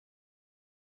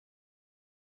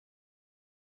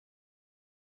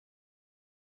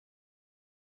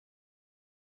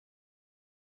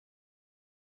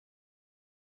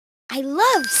I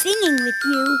love singing with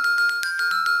you.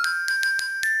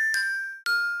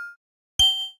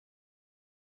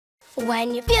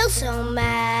 When you feel so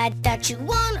mad that you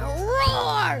wanna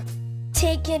roar,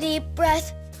 take a deep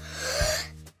breath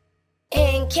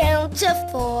and count to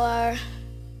 4.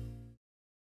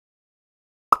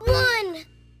 1,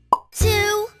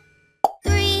 2,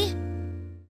 3.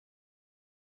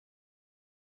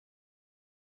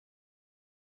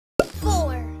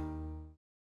 4.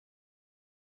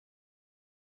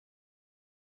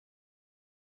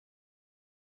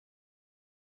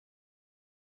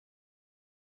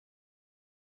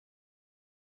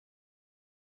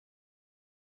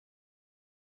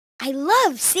 I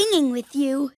love singing with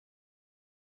you.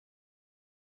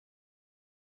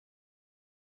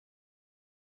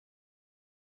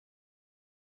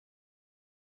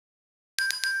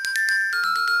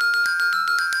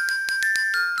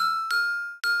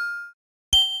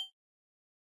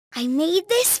 I made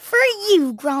this for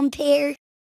you, Grandpere.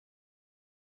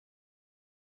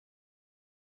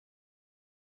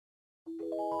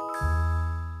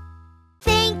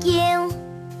 Thank you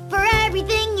for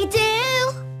everything you do.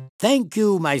 Thank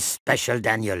you, my special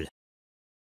Daniel.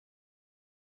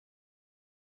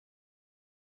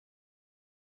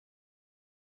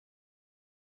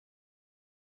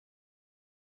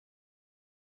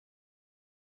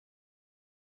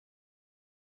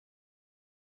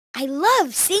 I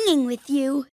love singing with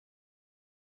you.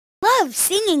 Love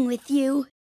singing with you.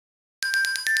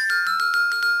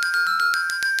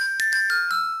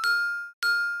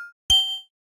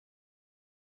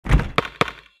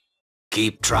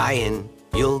 Keep trying,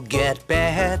 you'll get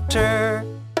better.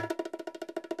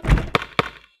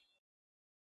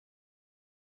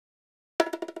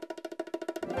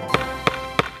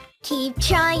 Keep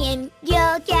trying,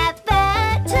 you'll get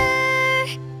better.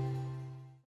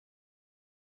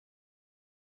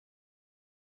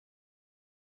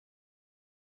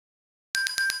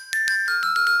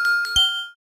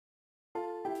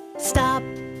 Stop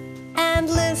and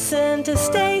listen to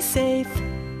stay safe.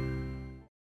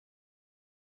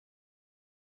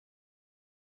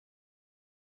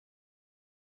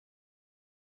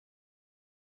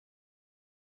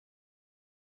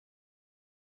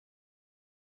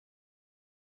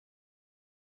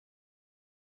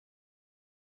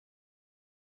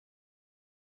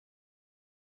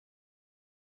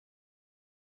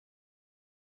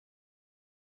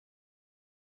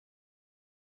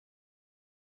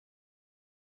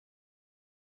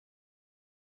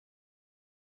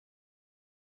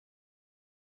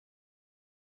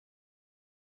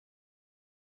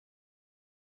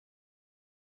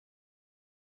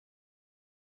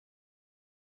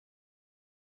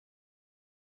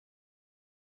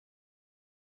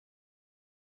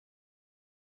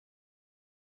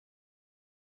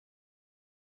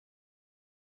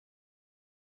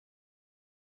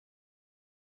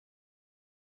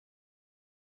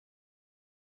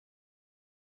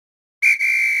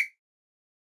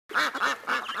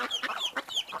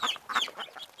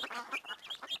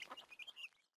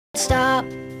 Stop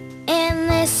and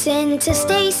listen to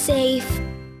stay safe.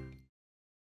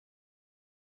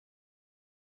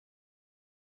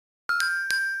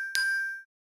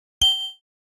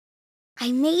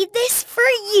 I made this for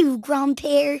you,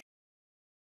 Grandpere.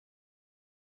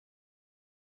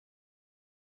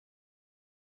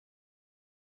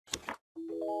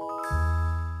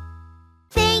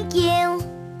 Thank you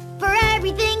for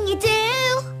everything you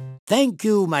do. Thank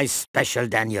you, my special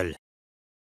Daniel.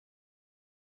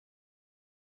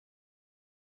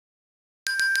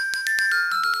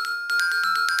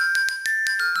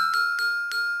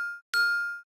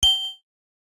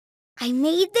 I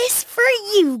made this for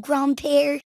you,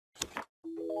 Grandpere.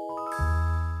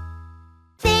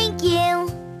 Thank you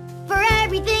for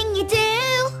everything you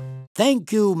do.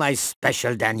 Thank you, my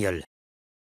special Daniel.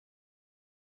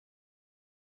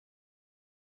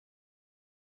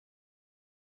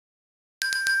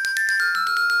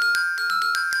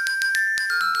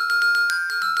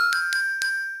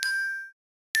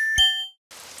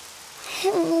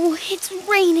 Oh, it's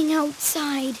raining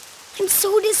outside. I'm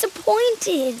so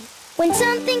disappointed. When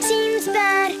something seems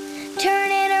bad,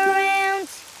 turn it around.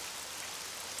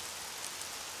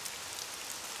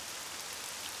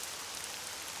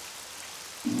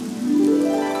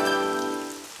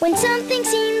 When something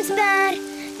seems bad,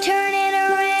 turn it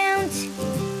around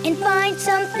and find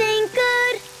something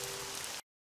good.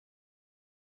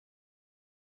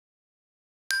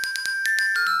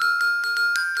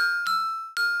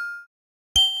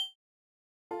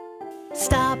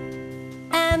 Stop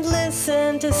and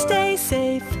listen to stay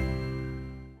safe.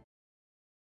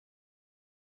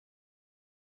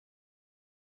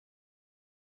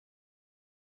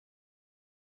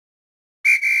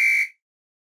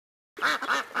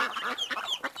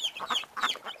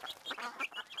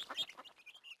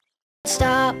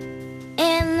 Stop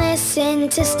and listen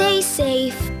to stay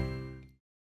safe.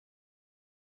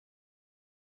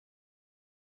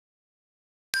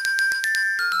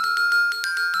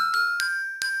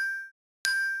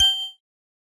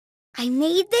 I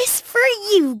made this for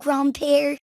you,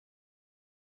 Grandpere.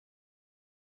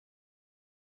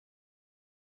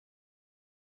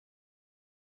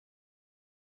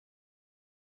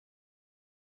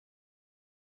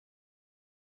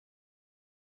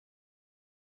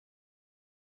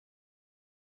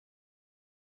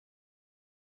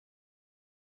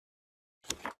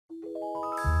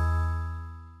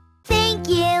 Thank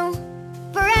you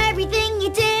for everything you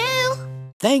do.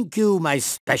 Thank you, my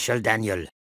special Daniel.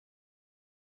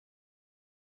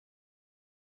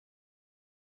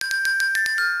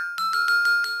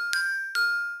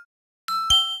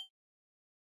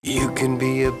 You can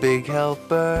be a big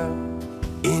helper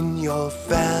in your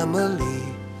family.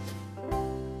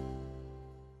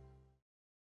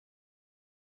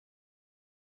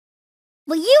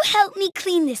 Will you help me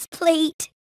clean this plate?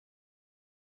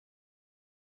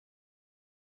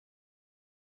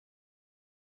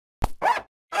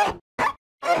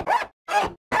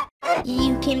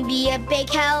 You can be a big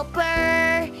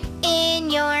helper in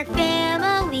your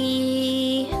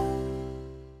family.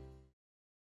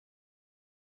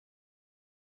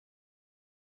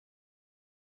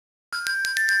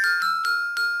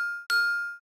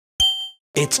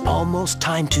 It's almost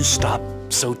time to stop,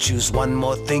 so choose one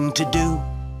more thing to do.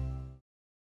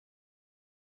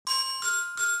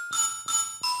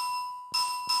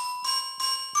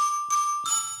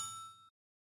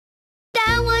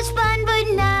 That was fun,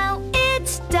 but now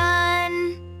it's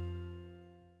done.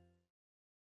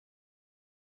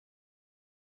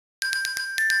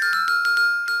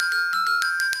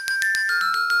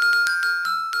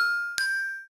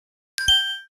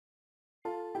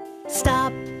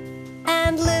 Stop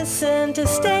and listen to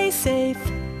stay safe.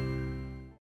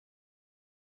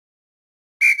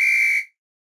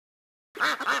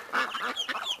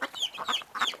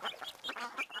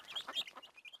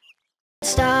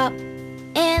 Stop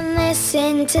and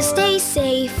listen to stay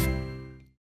safe.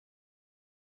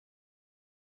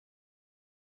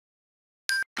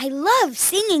 I love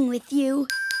singing with you.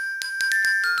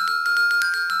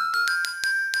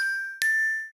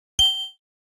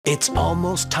 It's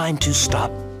almost time to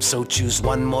stop, so choose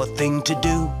one more thing to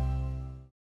do.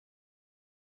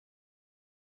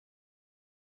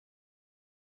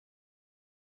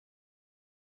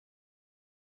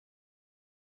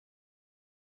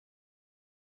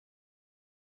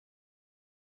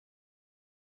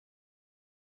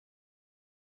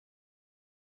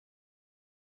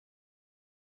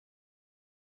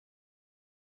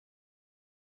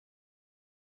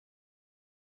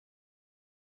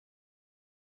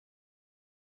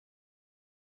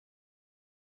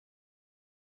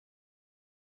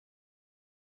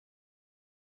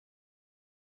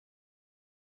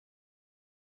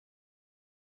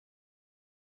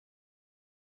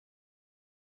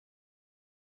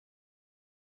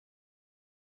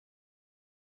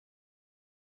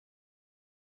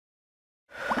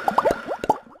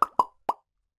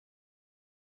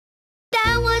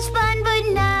 That was fun, but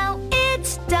now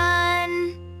it's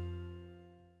done.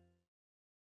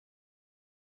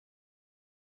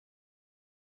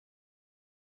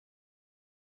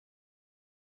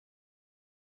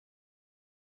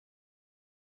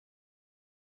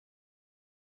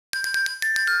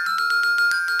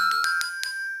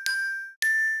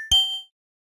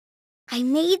 I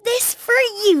made this for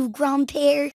you,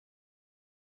 Grandpere.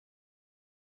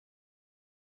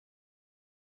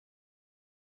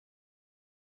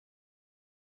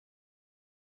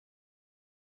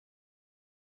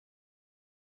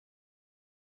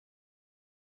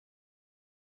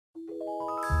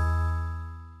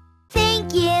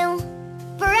 Thank you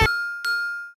for...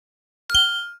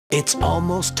 It's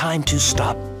almost time to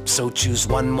stop, so choose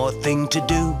one more thing to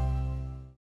do.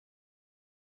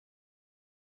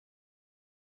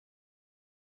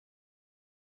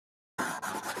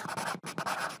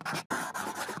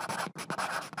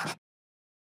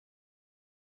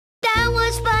 That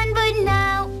was fun, but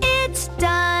now it's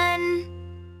done.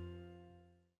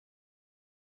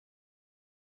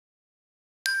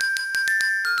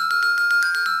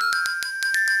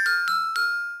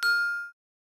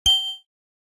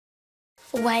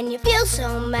 When you feel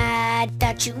so mad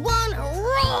that you wanna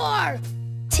roar,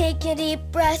 take a deep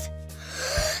breath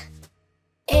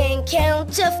and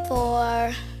count to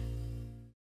 4.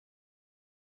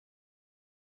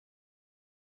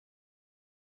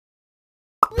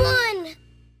 1,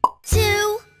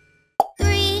 2,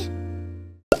 3,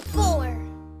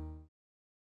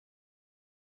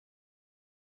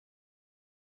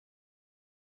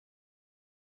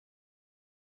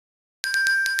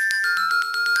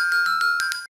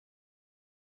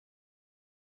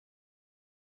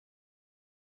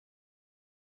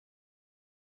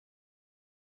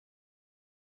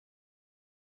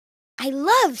 I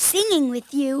love singing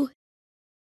with you.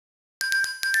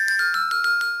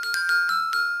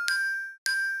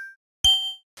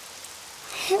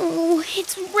 Oh,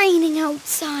 it's raining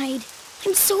outside.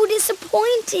 I'm so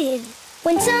disappointed.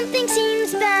 When something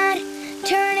seems bad,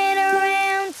 turn it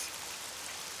around.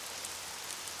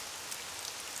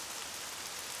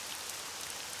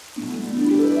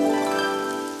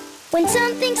 When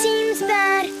something seems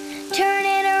bad, turn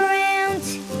it around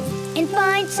and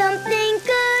find something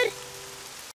good.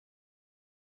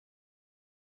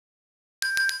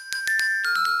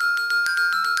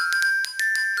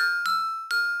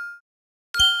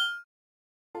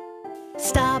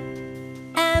 Stop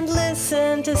and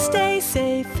listen to stay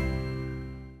safe.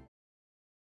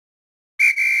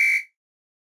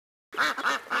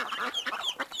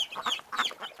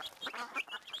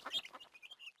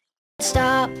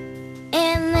 Stop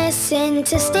and listen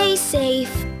to stay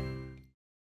safe.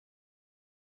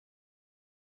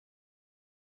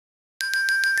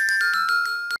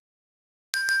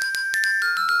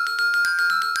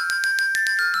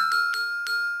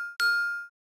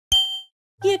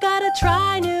 You gotta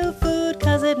try new food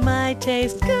 'cause it might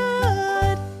taste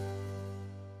good.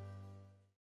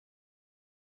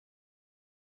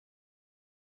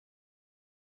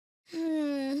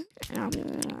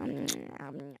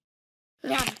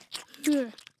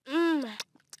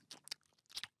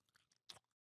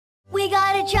 We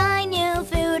gotta try new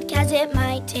food 'cause it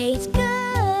might taste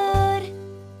good.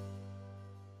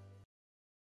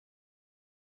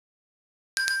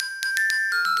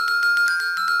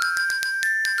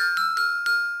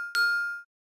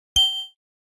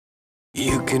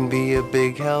 You can be a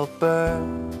big helper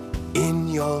in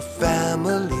your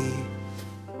family.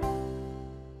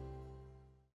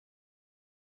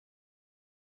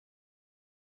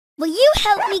 Will you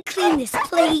help me clean this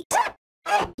plate?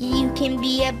 You can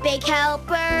be a big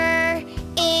helper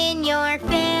in your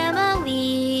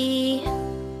family.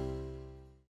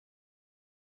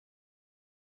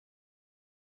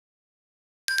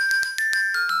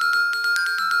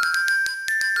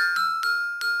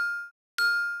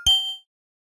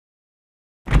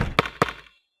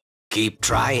 Keep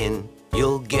trying,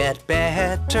 you'll get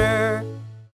better.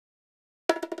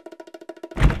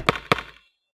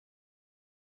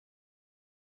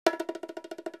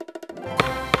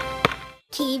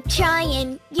 Keep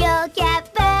trying, you'll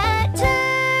get better.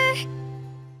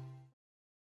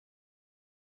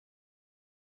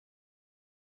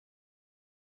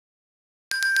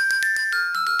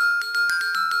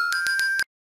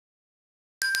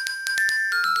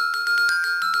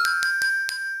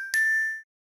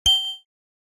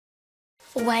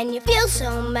 When you feel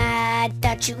so mad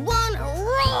that you wanna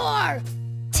roar,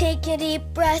 take a deep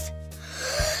breath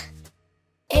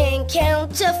and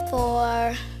count to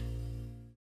 4.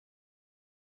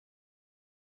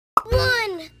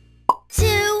 1,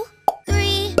 2,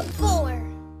 3, 4.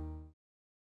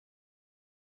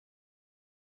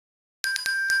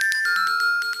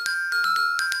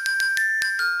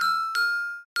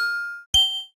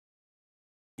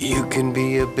 You can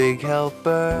be a big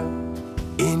helper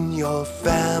in your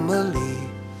family.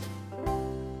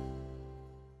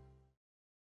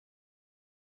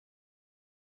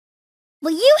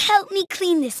 Will you help me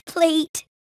clean this plate?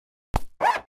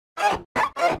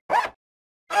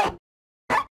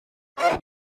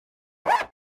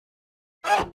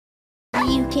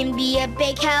 You can be a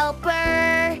big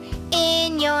helper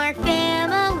in your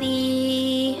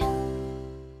family.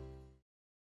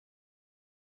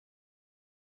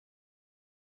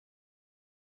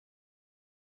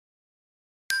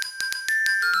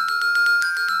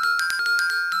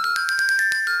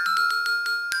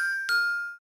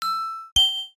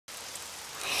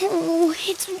 Oh,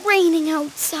 it's raining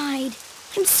outside.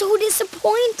 I'm so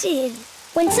disappointed.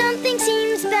 When something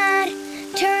seems bad,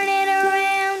 turn it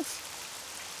around.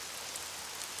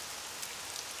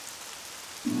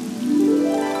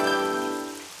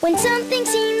 When something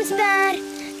seems bad,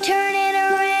 turn it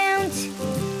around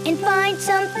and find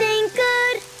something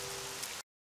good.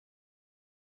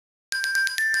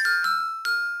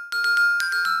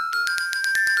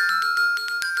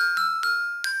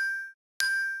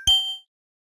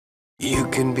 You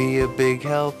can be a big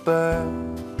helper.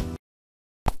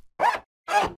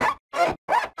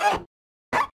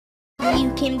 You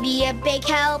can be a big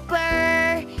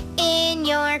helper in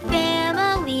your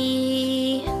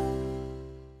family.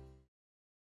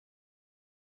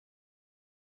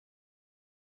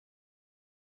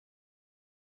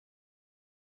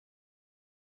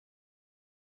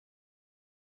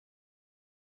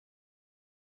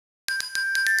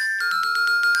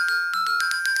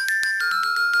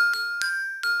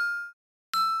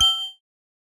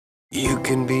 You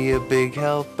can be a big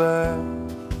helper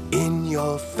in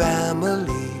your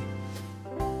family.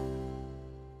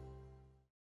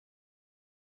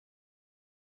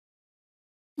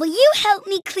 Will you help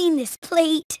me clean this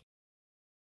plate?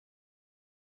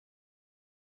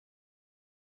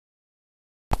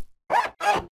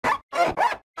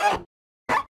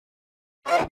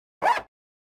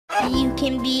 You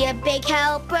can be a big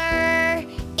helper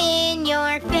in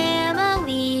your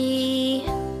family.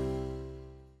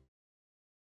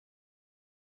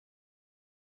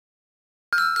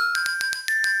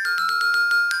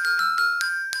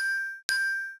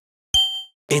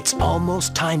 It's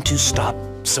almost time to stop,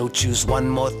 so choose one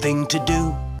more thing to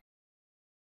do.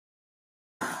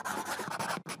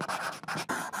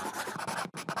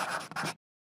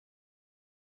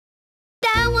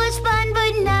 That was fun,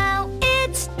 but now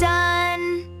it's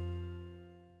done.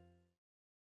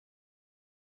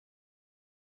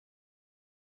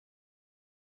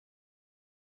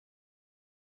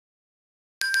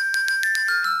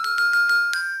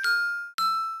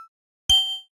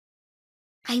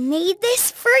 I made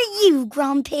this for you,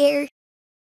 Grandpere.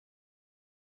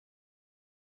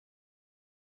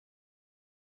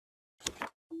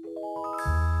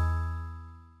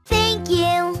 Thank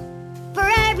you for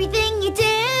everything you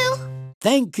do.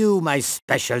 Thank you, my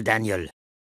special Daniel.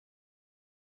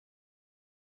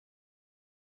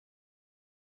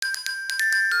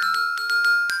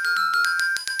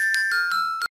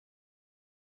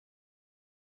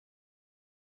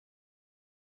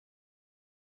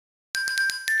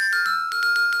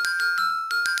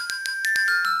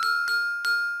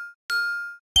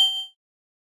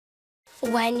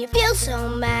 When you feel so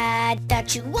mad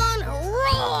that you wanna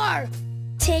roar,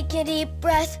 take a deep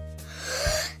breath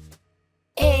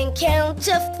and count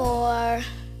to 4.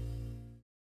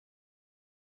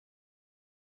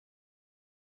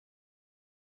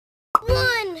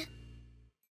 1,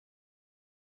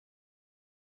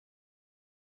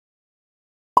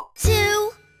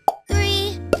 2,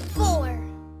 3, 4.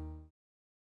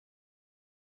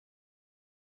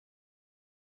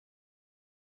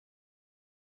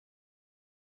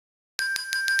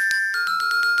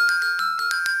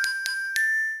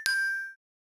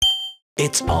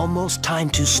 It's almost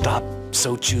time to stop,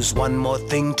 so choose one more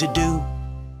thing to do.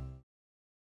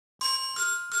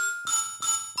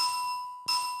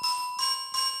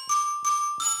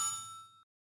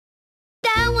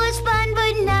 That was fun,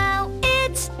 but now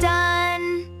it's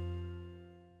done.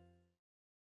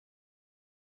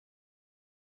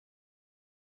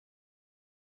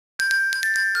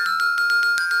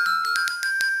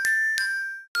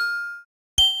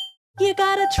 You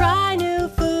gotta try new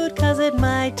food 'cause it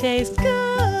might taste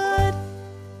good.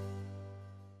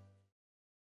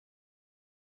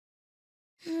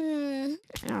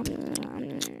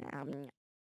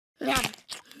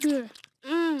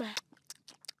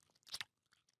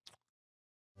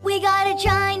 We gotta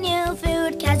try new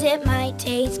food 'cause it might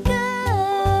taste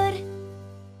good.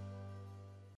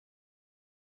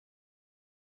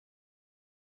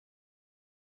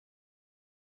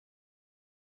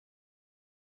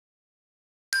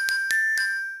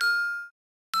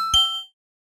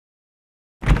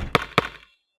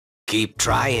 Keep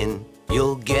trying,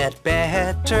 you'll get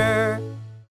better.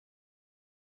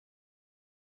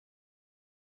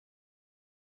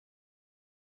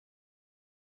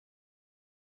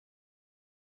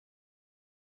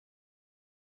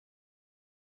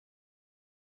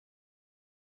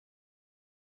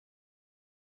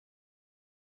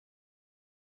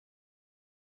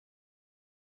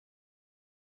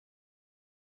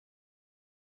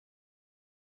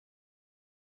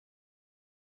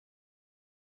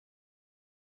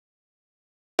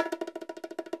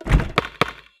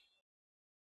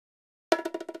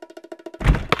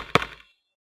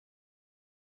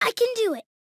 I can do it.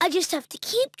 I just have to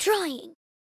keep trying.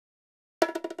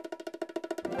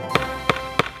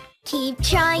 Keep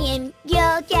trying,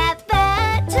 you'll get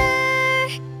better.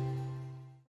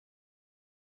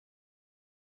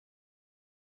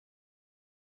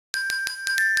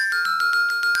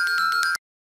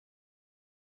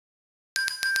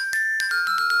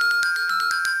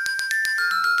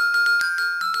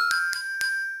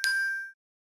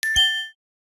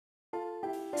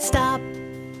 Stop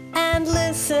and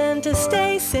listen to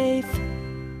stay safe.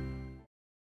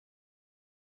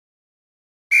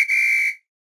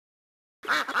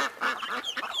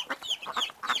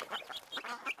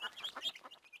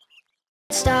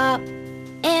 Stop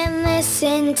and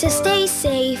listen to stay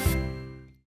safe.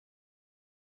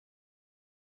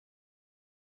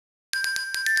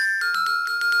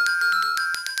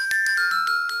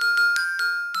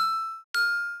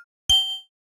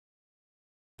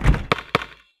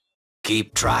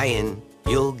 Keep trying,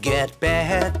 you'll get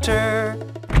better.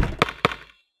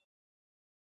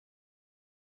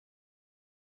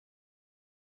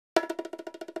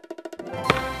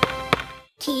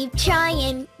 Keep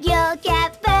trying, you'll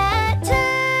get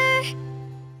better.